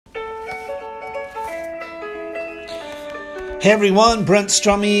Hey everyone, Brent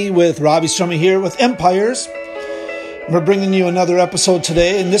Strummy with Robbie Strummy here with Empires. We're bringing you another episode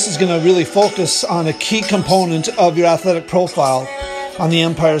today, and this is going to really focus on a key component of your athletic profile on the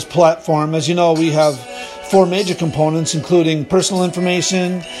Empires platform. As you know, we have four major components, including personal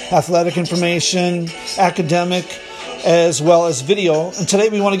information, athletic information, academic, as well as video. And today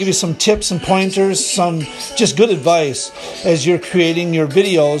we want to give you some tips and pointers, some just good advice as you're creating your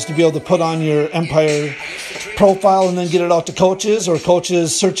videos to be able to put on your Empire profile and then get it out to coaches, or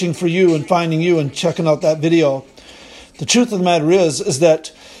coaches searching for you and finding you and checking out that video. The truth of the matter is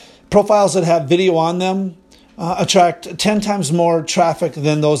that profiles that have video on them attract 10 times more traffic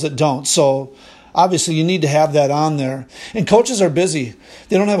than those that don't. So obviously you need to have that on there. And coaches are busy.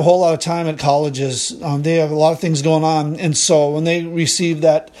 They don't have a whole lot of time at colleges. They have a lot of things going on. And so when they receive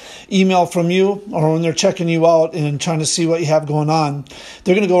that email from you, or when they're checking you out and trying to see what you have going on,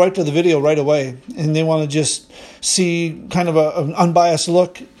 they're going to go right to the video right away. And they want to just see kind of an unbiased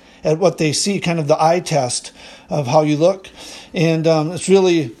look at what they see, kind of the eye test of how you look. And it's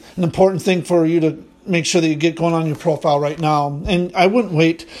really an important thing for you to make sure that you get going on your profile right now. And I wouldn't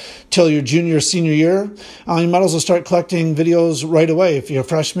wait till your junior or senior year. You might as well start collecting videos right away. If you're a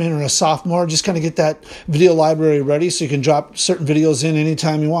freshman or a sophomore, just kind of get that video library ready so you can drop certain videos in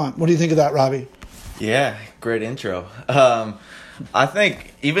anytime you want. What do you think of that, Robbie? Yeah, great intro. I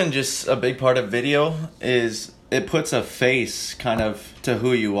think even just a big part of video is it puts a face kind of to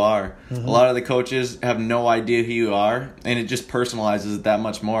who you are. Mm-hmm. A lot of the coaches have no idea who you are, and it just personalizes it that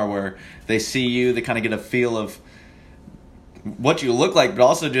much more, where they see you, they kind of get a feel of what you look like, but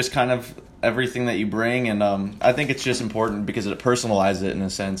also just kind of everything that you bring. And I think it's just important because it personalizes it in a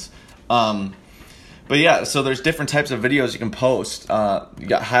sense. But yeah, so there's different types of videos you can post. You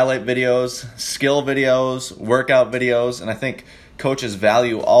got highlight videos, skill videos, workout videos, and I think coaches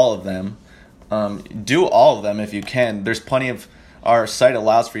value all of them. Do all of them if you can. There's plenty of, our site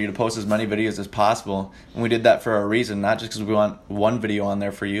allows for you to post as many videos as possible, and we did that for a reason, not just because we want one video on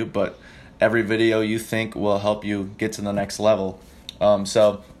there for you, but every video you think will help you get to the next level.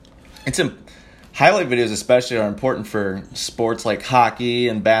 So highlight videos especially are important for sports like hockey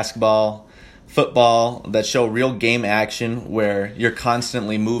and basketball, football, that show real game action where you're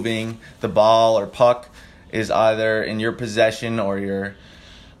constantly moving. The ball or puck is either in your possession or you're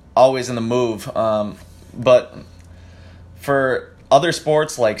always in the move. But for other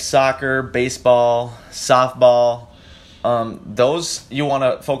sports like soccer, baseball, softball, those you want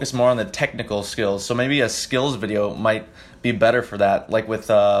to focus more on the technical skills. So maybe a skills video might be better for that. Like with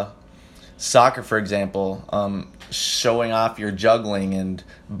soccer, for example, showing off your juggling and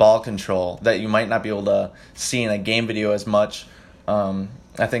ball control that you might not be able to see in a game video as much.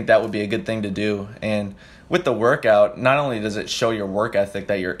 I think that would be a good thing to do. And with the workout, not only does it show your work ethic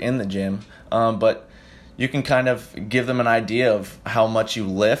that you're in the gym, but you can kind of give them an idea of how much you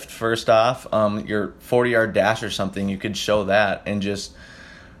lift first off. Your 40-yard dash or something, you could show that and just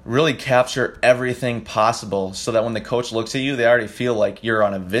really capture everything possible so that when the coach looks at you, they already feel like you're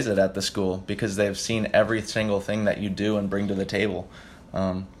on a visit at the school because they've seen every single thing that you do and bring to the table.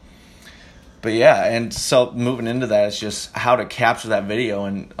 But yeah, and so moving into that, it's just how to capture that video,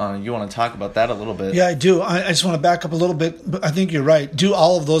 and you want to talk about that a little bit. Yeah, I do. I just want to back up a little bit, but I think you're right. Do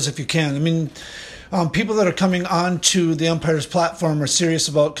all of those if you can. I mean, people that are coming onto the Empires platform are serious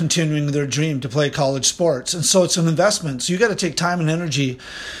about continuing their dream to play college sports. And so it's an investment. So you got to take time and energy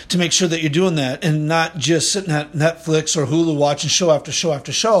to make sure that you're doing that and not just sitting at Netflix or Hulu watching show after show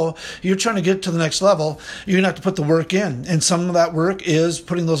after show. You're trying to get to the next level. You're going to have to put the work in. And some of that work is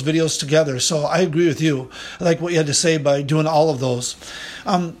putting those videos together. So I agree with you. I like what you had to say by doing all of those.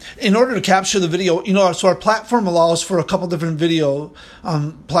 In order to capture the video, so our platform allows for a couple different video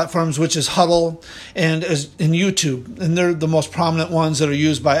platforms, which is Huddle and in YouTube, and they're the most prominent ones that are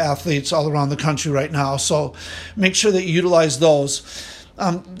used by athletes all around the country right now. So make sure that you utilize those.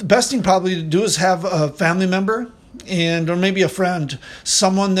 The best thing probably to do is have a family member or maybe a friend,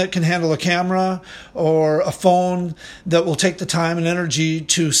 someone that can handle a camera or a phone that will take the time and energy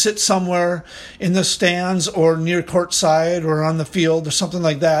to sit somewhere in the stands or near courtside or on the field or something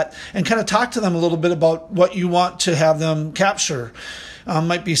like that and kind of talk to them a little bit about what you want to have them capture.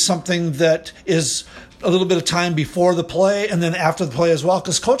 Might be something that is a little bit of time before the play and then after the play as well,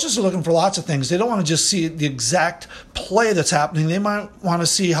 because coaches are looking for lots of things. They don't want to just see the exact play that's happening. They might want to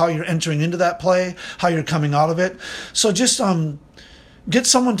see how you're entering into that play, how you're coming out of it. So just get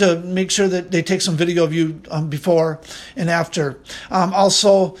someone to make sure that they take some video of you before and after.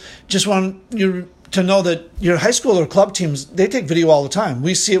 Also, just want you to know that your high school or club teams, they take video all the time.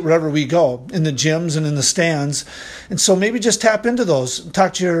 We see it wherever we go, in the gyms and in the stands. And so maybe just tap into those.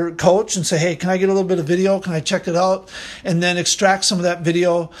 Talk to your coach and say, hey, can I get a little bit of video? Can I check it out? And then extract some of that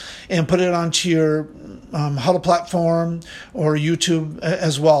video and put it onto your Huddle platform or YouTube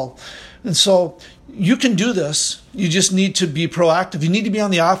as well. And so you can do this. You just need to be proactive. You need to be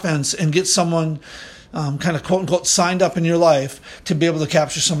on the offense and get someone kind of quote unquote signed up in your life to be able to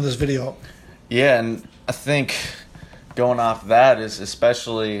capture some of this video. Yeah, and I think going off that is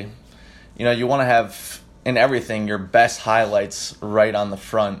especially, you want to have in everything your best highlights right on the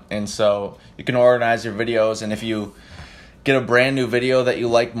front. And so you can organize your videos, and if you get a brand new video that you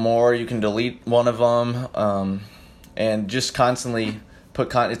like more, you can delete one of them, and just constantly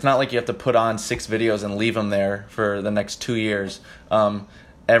put it's not like you have to put on 6 videos and leave them there for the next 2 years.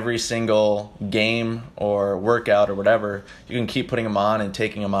 Every single game or workout or whatever, you can keep putting them on and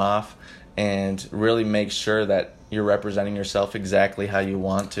taking them off, and really make sure that you're representing yourself exactly how you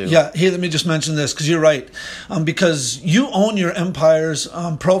want to. Yeah, here, let me just mention this, because you're right. Because you own your Empire's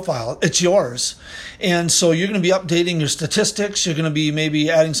profile. It's yours. And so you're going to be updating your statistics. You're going to be maybe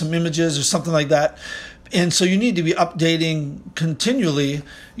adding some images or something like that. And so you need to be updating continually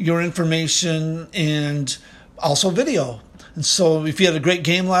your information and also video. And so if you had a great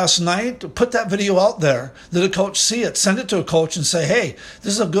game last night, put that video out there. Let a coach see it. Send it to a coach and say, hey,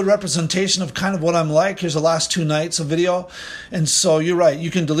 this is a good representation of kind of what I'm like. Here's the last 2 nights of video. And so you're right.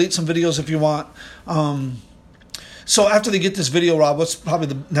 You can delete some videos if you want. So after they get this video, Rob, what's probably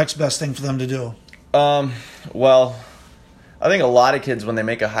the next best thing for them to do? Well, I think a lot of kids, when they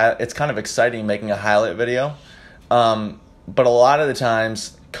make it's kind of exciting making a highlight video. But a lot of the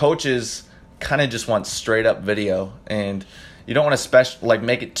times, coaches kind of just want straight up video, and you don't want to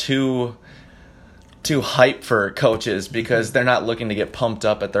make it too hype for coaches, because they're not looking to get pumped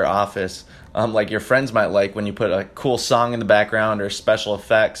up at their office. Like your friends might like when you put a cool song in the background or special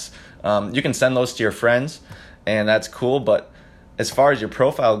effects. You can send those to your friends, and that's cool. But as far as your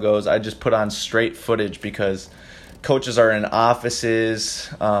profile goes, I just put on straight footage, because coaches are in offices,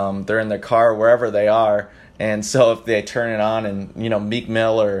 they're in their car, wherever they are. And so if they turn it on and, Meek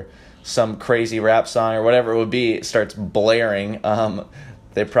Mill or some crazy rap song or whatever it would be, it starts blaring,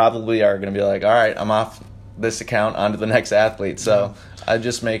 they probably are going to be like, all right, I'm off this account, onto the next athlete. So I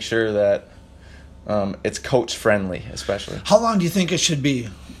just make sure that it's coach friendly, especially. How long do you think it should be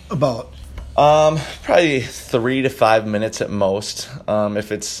about? Probably 3 to 5 minutes at most.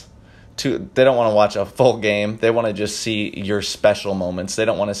 If it's they don't want to watch a full game. They want to just see your special moments. They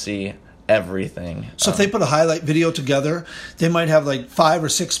don't want to see everything. So if they put a highlight video together, they might have like 5 or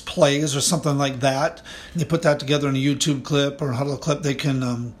 6 plays or something like that. And they put that together in a YouTube clip or Huddle clip. They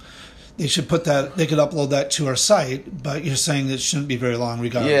can, they should put that. They could upload that to our site. But you're saying that it shouldn't be very long,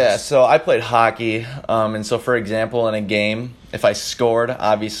 regardless. Yeah. So I played hockey, and so for example, in a game, if I scored,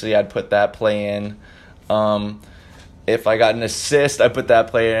 obviously I'd put that play in. If I got an assist, I put that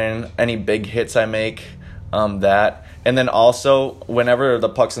play in. Any big hits I make, that. And then also, whenever the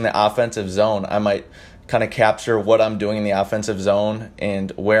puck's in the offensive zone, I might kind of capture what I'm doing in the offensive zone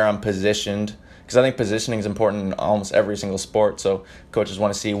and where I'm positioned. Because I think positioning is important in almost every single sport. So coaches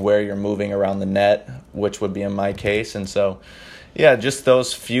want to see where you're moving around the net, which would be in my case. And so, yeah, just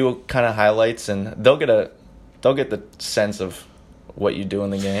those few kind of highlights, and they'll get the sense of what you do in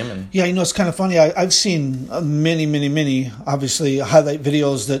the game. And yeah, it's kind of funny. I've seen many, obviously, highlight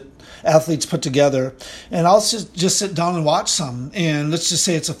videos that athletes put together, and I'll just sit down and watch some. And let's just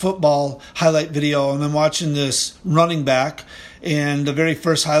say it's a football highlight video, and I'm watching this running back, and the very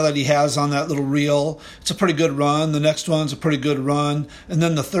first highlight he has on that little reel, it's a pretty good run. The next one's a pretty good run. And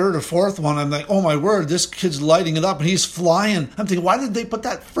then the third or fourth one, I'm like, oh my word, this kid's lighting it up and he's flying. I'm thinking, why did they put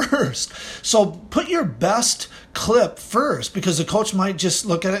that first? So put your best clip first, because the coach might just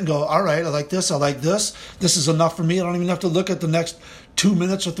look at it and go, all right, I like this. This is enough for me. I don't even have to look at the next 2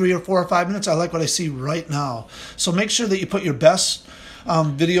 minutes or 3 or 4 or 5 minutes. I like what I see right now. So make sure that you put your best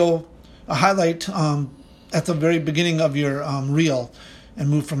video highlight at the very beginning of your reel and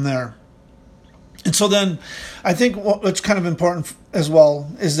move from there. And so then I think what's kind of important as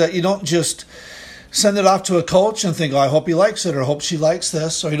well is that you don't just send it off to a coach and think, oh, I hope he likes it or I hope she likes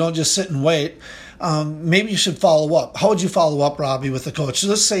this, or you don't just sit and wait. Maybe you should follow up. How would you follow up, Robbie, with the coach? So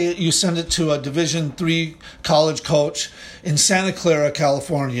let's say you send it to a Division III college coach in Santa Clara,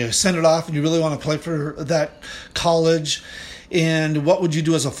 California. Send it off and you really want to play for that college. And what would you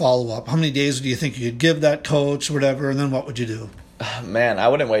do as a follow-up? How many days do you think you'd give that coach or whatever, and then what would you do? Man, I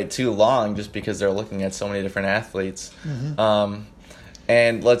wouldn't wait too long just because they're looking at so many different athletes. Mm-hmm.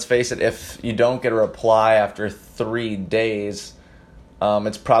 And let's face it, if you don't get a reply after 3 days,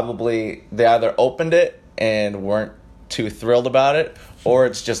 it's probably they either opened it and weren't too thrilled about it, or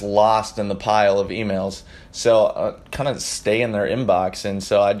it's just lost in the pile of emails. So kind of stay in their inbox. And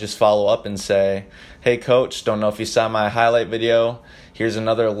so I just follow up and say, hey, coach, don't know if you saw my highlight video. Here's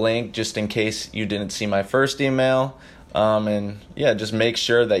another link just in case you didn't see my first email. And yeah, just make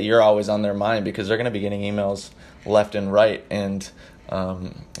sure that you're always on their mind, because they're going to be getting emails left and right. And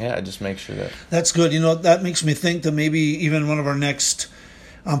just make sure that. That's good. That makes me think that maybe even one of our next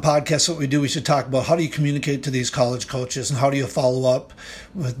podcasts that we do, we should talk about how do you communicate to these college coaches and how do you follow up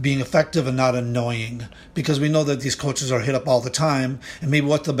with being effective and not annoying, because we know that these coaches are hit up all the time, and maybe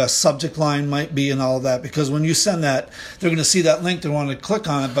what the best subject line might be and all of that, because when you send that, they're going to see that link, they want to click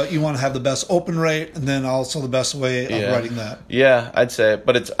on it, but you want to have the best open rate and then also the best way of writing that. Yeah, I'd say,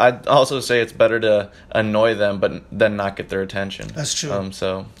 but I'd also say it's better to annoy them but then not get their attention. That's true.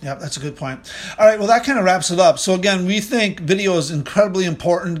 Yeah, that's a good point. All right, well, that kind of wraps it up. So again, we think video is incredibly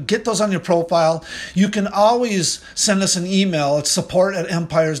important. Get those on your profile. You can always send us an email. It's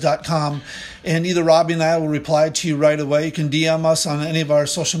support@empires.com, and either Robbie and I will reply to you right away. You can DM us on any of our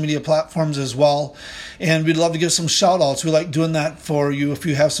social media platforms as well, and we'd love to give some shout outs. We like doing that for you. If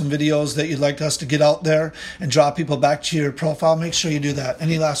you have some videos that you'd like us to get out there and draw people back to your profile, make sure you do that.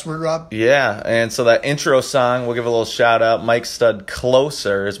 Any last word, Rob? Yeah, and so that intro song, we'll give a little shout out. Mike Stud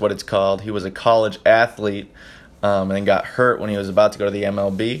Closer is what it's called. He was a college athlete and got hurt when he was about to go to the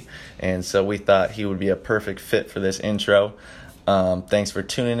MLB, and so we thought he would be a perfect fit for this intro. Thanks for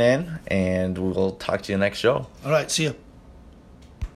tuning in, and we'll talk to you next show. All right, see you.